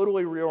have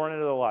totally reoriented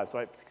their lives,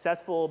 right?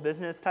 Successful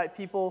business type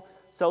people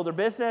sell their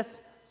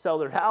business, sell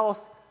their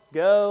house,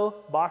 go,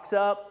 box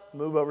up,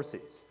 move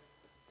overseas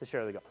to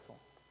share the gospel.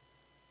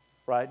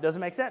 Right? Doesn't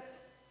make sense.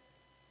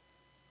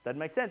 Doesn't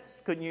make sense.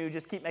 Couldn't you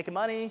just keep making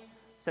money,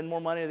 send more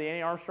money to the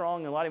Annie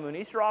Armstrong and Lottie Moon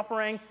Easter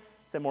offering,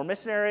 send more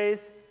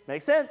missionaries?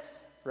 Makes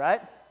sense,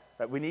 right?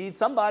 We need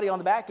somebody on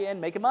the back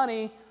end making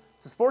money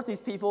to support these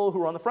people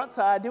who are on the front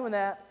side doing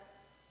that.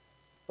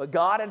 But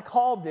God had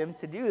called them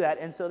to do that,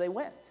 and so they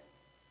went.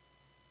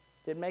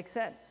 Didn't make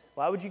sense.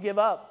 Why would you give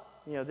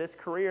up, this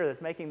career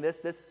that's making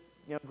this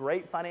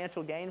great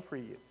financial gain for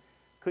you?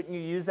 Couldn't you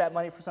use that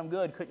money for some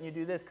good? Couldn't you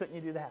do this? Couldn't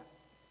you do that?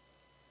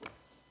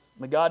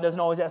 But God doesn't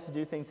always have to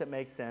do things that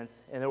make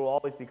sense, and there will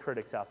always be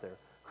critics out there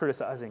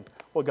criticizing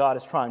what God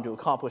is trying to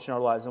accomplish in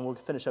our lives. And we'll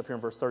finish up here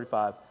in verse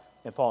 35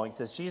 and following. It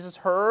says, Jesus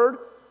heard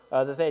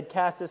that they had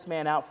cast this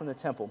man out from the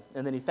temple,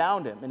 and then he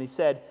found him, and he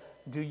said,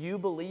 do you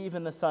believe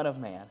in the Son of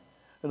Man?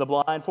 And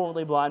the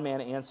formerly blind man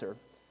answered,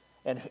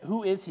 and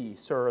who is he,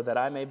 sir, that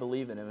I may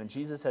believe in him? And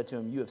Jesus said to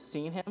him, you have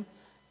seen him,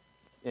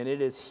 and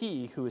it is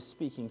he who is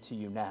speaking to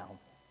you now.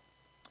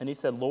 And he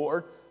said,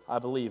 Lord, I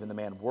believe. And the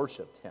man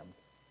worshipped him.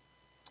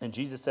 And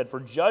Jesus said,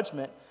 for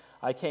judgment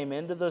I came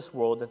into this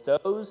world, that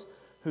those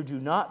who do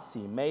not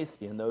see may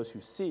see, and those who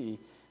see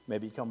may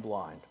become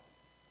blind.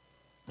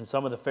 And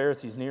some of the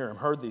Pharisees near him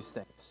heard these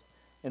things.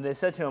 And they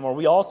said to him, are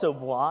we also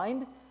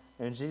blind?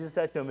 And Jesus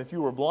said to him, if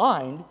you were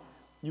blind,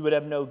 you would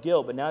have no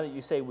guilt. But now that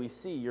you say we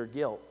see, your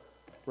guilt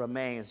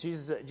remains.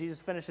 Jesus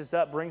finishes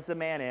up, brings the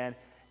man in,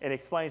 and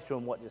explains to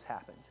him what just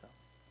happened to him.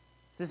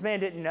 This man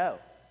didn't know.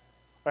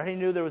 Right? He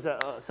knew there was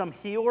some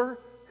healer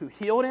who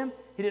healed him.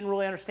 He didn't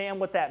really understand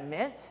what that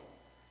meant.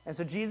 And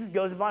so Jesus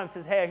goes by him and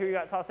says, hey, I hear you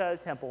got tossed out of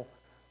the temple.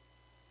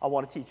 I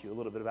want to teach you a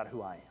little bit about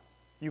who I am.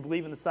 You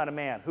believe in the Son of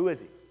Man. Who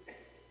is he?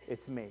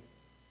 It's me.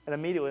 And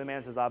immediately the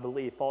man says, I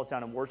believe, falls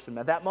down and worships him.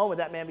 At that moment,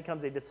 that man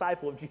becomes a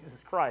disciple of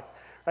Jesus Christ.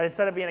 Right?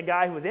 Instead of being a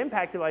guy who was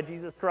impacted by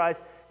Jesus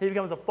Christ, he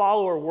becomes a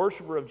follower,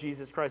 worshiper of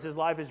Jesus Christ. His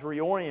life is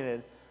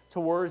reoriented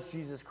towards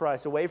Jesus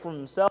Christ, away from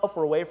himself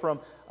or away from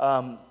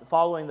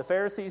following the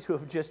Pharisees who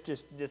have just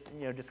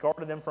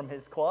discarded him from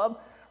his club.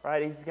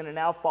 Right? He's going to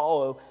now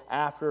follow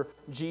after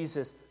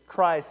Jesus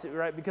Christ.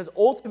 Right? Because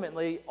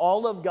ultimately,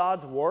 all of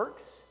God's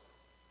works,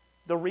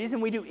 the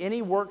reason we do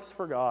any works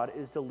for God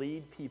is to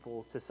lead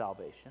people to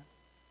salvation.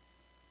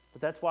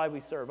 But that's why we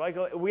serve.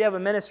 We have a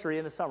ministry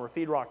in the summer,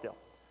 Feed Rockdale.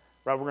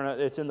 Right,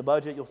 it's in the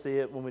budget. You'll see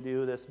it when we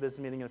do this business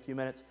meeting in a few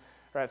minutes.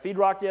 Right, Feed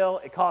Rockdale,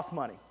 it costs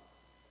money.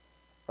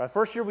 Right?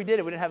 First year we did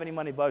it, we didn't have any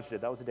money budgeted.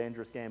 That was a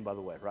dangerous game, by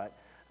the way, right?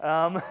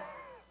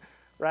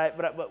 Right?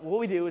 But what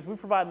we do is we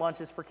provide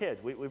lunches for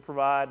kids. We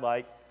provide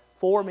like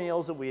 4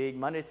 meals a week,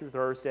 Monday through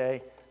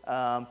Thursday,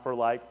 for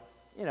like,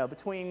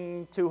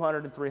 between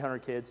 200 and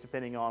 300 kids,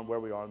 depending on where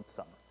we are in the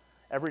summer.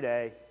 Every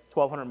day,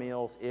 1,200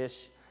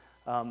 meals-ish,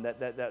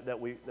 that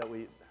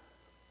we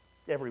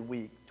every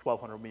week,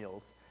 1,200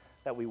 meals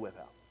that we whip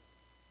out.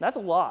 That's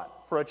a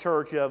lot for a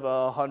church of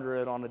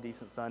 100 on a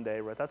decent Sunday,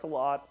 right? That's a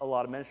lot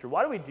of ministry.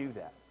 Why do we do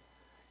that?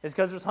 Is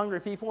because there's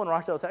hungry people in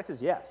Rockdale,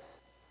 Texas? Yes.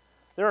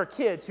 There are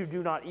kids who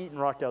do not eat in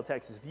Rockdale,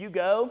 Texas. If you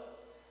go,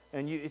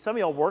 and some of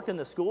y'all work in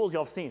the schools,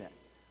 y'all have seen it,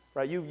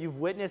 right? You've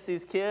witnessed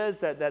these kids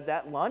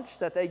that lunch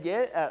that they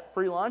get at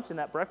free lunch and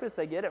that breakfast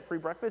they get at free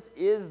breakfast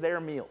is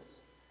their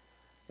meals.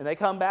 And they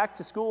come back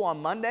to school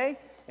on Monday,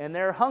 and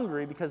they're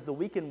hungry because the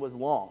weekend was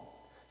long.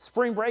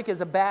 Spring break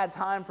is a bad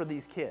time for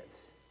these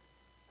kids.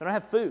 They don't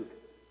have food,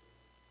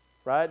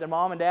 right? Their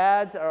mom and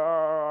dads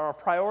are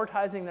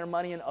prioritizing their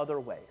money in other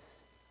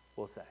ways,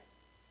 we'll say,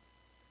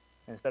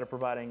 instead of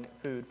providing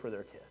food for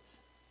their kids.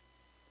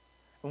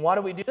 And why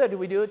do we do that? Do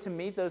we do it to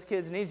meet those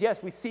kids' needs?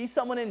 Yes, we see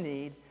someone in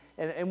need,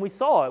 and we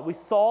saw it. We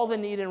saw the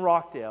need in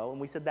Rockdale,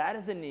 and we said that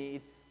is a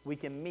need. We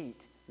can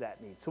meet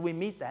that need. So we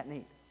meet that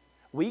need.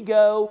 We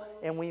go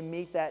and we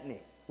meet that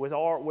need with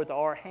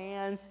our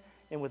hands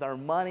and with our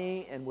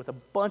money and with a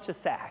bunch of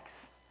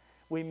sacks.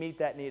 We meet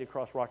that need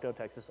across Rockdale,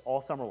 Texas,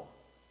 all summer long.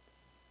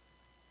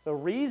 The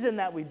reason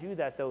that we do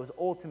that, though, is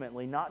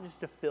ultimately not just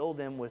to fill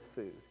them with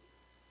food,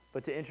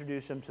 but to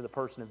introduce them to the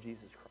person of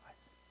Jesus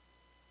Christ.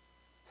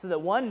 So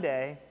that one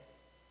day,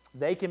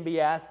 they can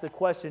be asked the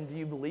question, do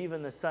you believe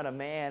in the Son of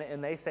Man?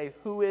 And they say,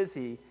 who is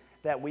he,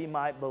 that we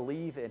might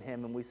believe in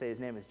him? And we say his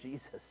name is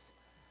Jesus.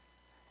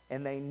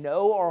 And they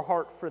know our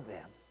heart for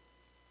them.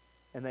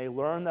 And they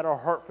learn that our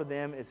heart for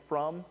them is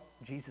from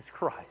Jesus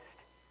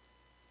Christ.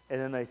 And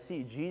then they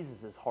see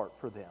Jesus' heart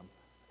for them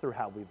through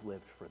how we've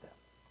lived for them.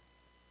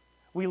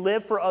 We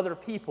live for other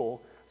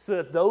people so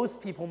that those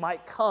people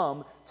might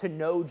come to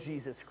know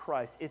Jesus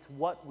Christ. It's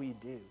what we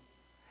do.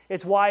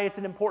 It's why it's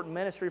an important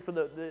ministry for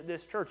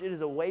this church. It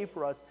is a way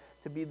for us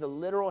to be the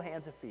literal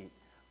hands and feet,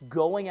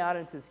 going out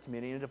into this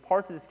community, into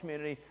parts of this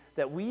community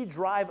that we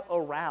drive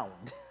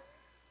around.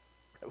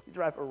 We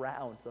drive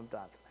around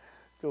sometimes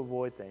to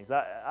avoid things.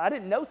 I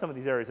didn't know some of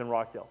these areas in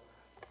Rockdale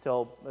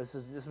till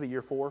this will be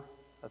year 4,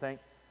 I think,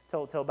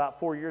 till about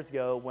 4 years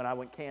ago when I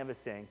went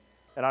canvassing,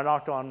 and I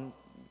knocked on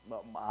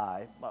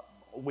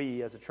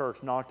we as a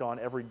church knocked on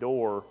every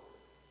door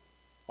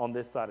on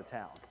this side of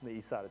town, the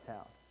east side of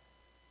town.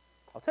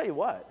 I'll tell you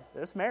what,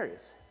 there's some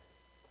areas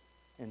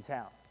in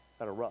town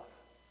that are rough.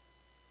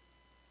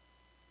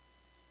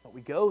 But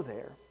we go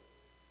there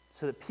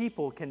so that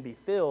people can be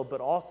filled,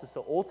 but also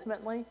so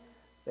ultimately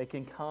they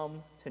can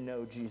come to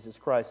know Jesus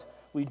Christ.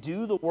 We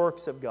do the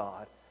works of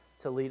God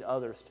to lead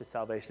others to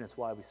salvation. It's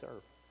why we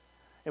serve.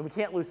 And we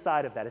can't lose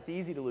sight of that. It's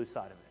easy to lose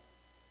sight of it.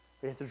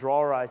 We have to draw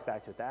our eyes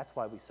back to it. That's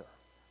why we serve.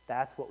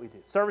 That's what we do.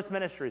 Service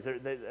ministries,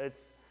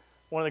 it's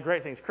one of the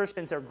great things.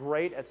 Christians are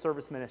great at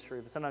service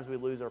ministry, but sometimes we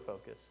lose our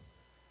focus.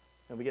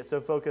 And we get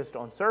so focused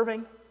on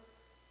serving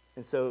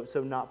and so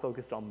not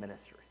focused on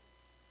ministry.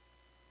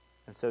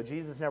 And so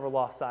Jesus never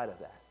lost sight of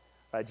that.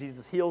 Right?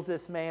 Jesus heals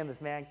this man. This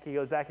man, he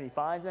goes back and he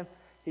finds him.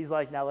 He's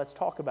like, now let's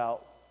talk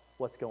about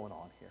what's going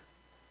on here.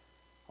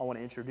 I want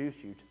to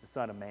introduce you to the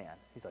Son of Man.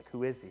 He's like,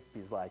 who is he?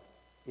 He's like,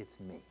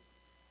 it's me.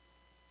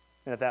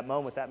 And at that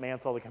moment, that man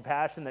saw the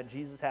compassion that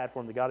Jesus had for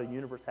him, the God of the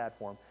universe had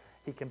for him.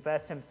 He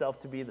confessed himself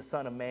to be the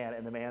Son of Man,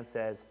 and the man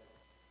says,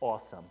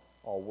 awesome,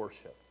 I'll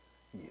worship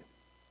you.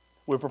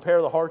 We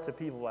prepare the hearts of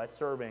people by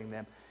serving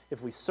them.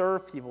 If we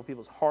serve people,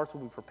 people's hearts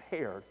will be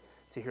prepared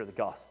to hear the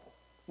gospel.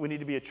 We need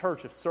to be a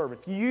church of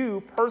servants.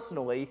 You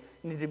personally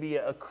need to be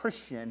a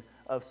Christian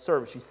of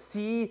service. You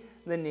see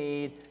the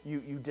need.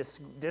 You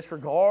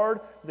disregard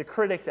the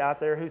critics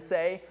out there who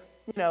say,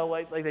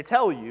 like they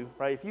tell you,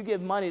 right, if you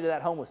give money to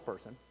that homeless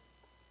person,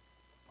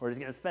 or he's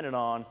going to spend it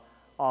on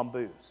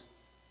booze,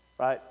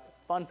 right?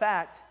 Fun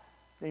fact,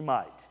 he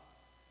might.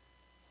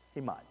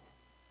 He might.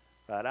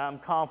 Right? I'm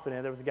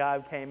confident. There was a guy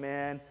who came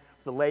in. There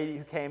was a lady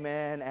who came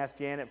in, asked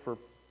Janet for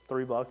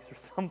 $3 or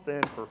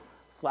something for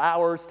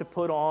flowers to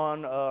put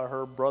on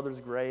her brother's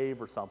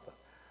grave or something.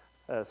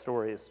 The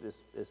story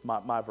is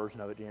my version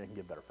of it. Janet can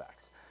give better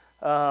facts.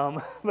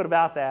 But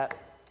about that,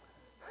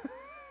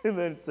 and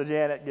then so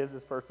Janet gives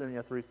this person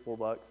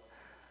 $3-4.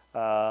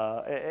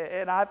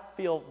 And I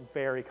feel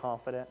very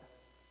confident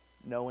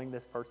knowing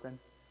this person,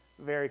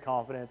 very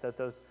confident that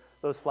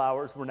those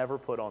flowers were never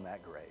put on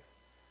that grave.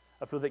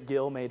 I feel that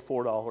Gil made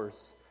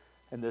 $4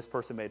 and this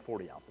person made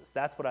 40 ounces.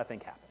 That's what I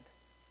think happened.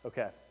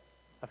 Okay?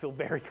 I feel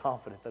very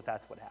confident that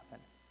that's what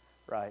happened,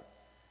 right?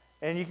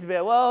 And you can be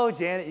like, whoa,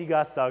 Janet, you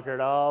got suckered.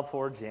 Oh,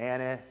 poor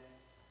Janet.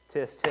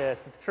 Tisk,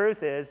 tisk. But the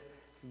truth is,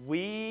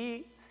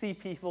 we see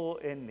people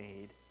in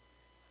need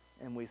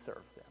and we serve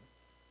them.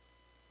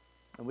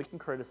 And we can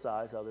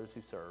criticize others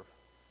who serve.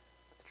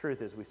 But the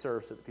truth is, we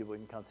serve so that people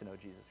can come to know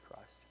Jesus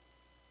Christ.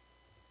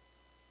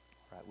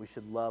 Right? We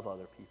should love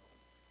other people.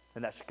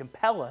 And that should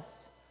compel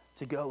us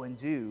to go and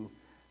do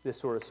this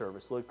sort of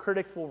service. Look,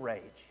 critics will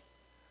rage.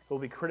 There will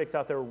be critics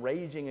out there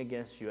raging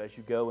against you as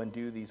you go and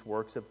do these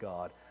works of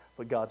God,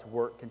 but God's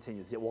work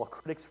continues. Yet while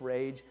critics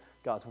rage,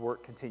 God's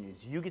work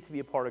continues. You get to be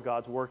a part of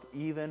God's work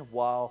even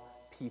while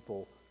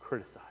people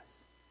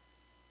criticize.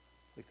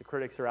 Like, the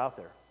critics are out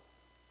there.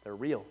 They're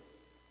real.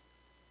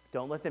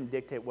 Don't let them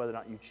dictate whether or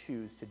not you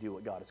choose to do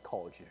what God has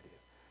called you to do.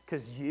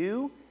 Because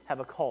you have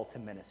a call to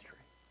ministry.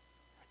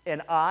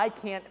 And I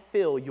can't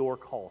fill your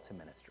call to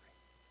ministry.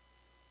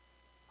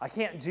 I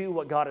can't do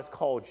what God has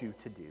called you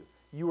to do.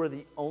 You are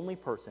the only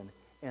person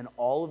in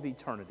all of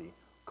eternity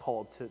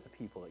called to the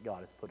people that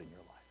God has put in your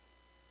life.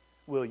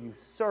 Will you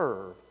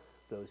serve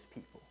those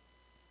people?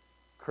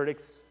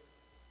 Critics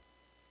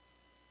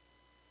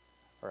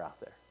are out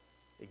there.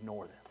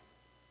 Ignore them.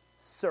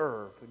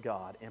 Serve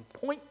God and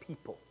point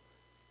people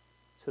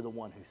to the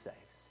one who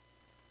saves.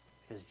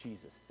 Because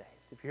Jesus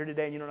saves. If you're here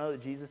today and you don't know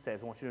that Jesus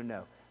saves, I want you to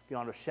know,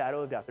 beyond a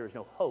shadow of doubt, there is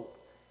no hope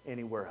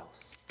anywhere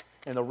else.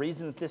 And the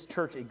reason that this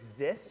church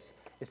exists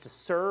is to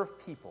serve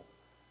people.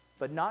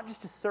 But not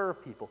just to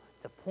serve people,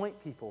 to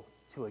point people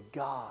to a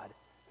God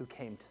who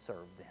came to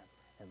serve them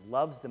and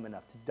loves them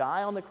enough to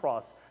die on the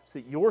cross so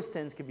that your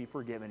sins could be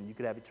forgiven and you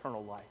could have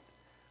eternal life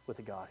with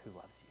a God who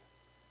loves you.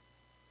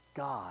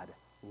 God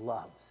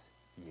loves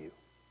you.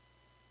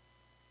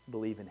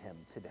 Believe in him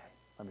today.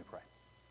 Let me pray.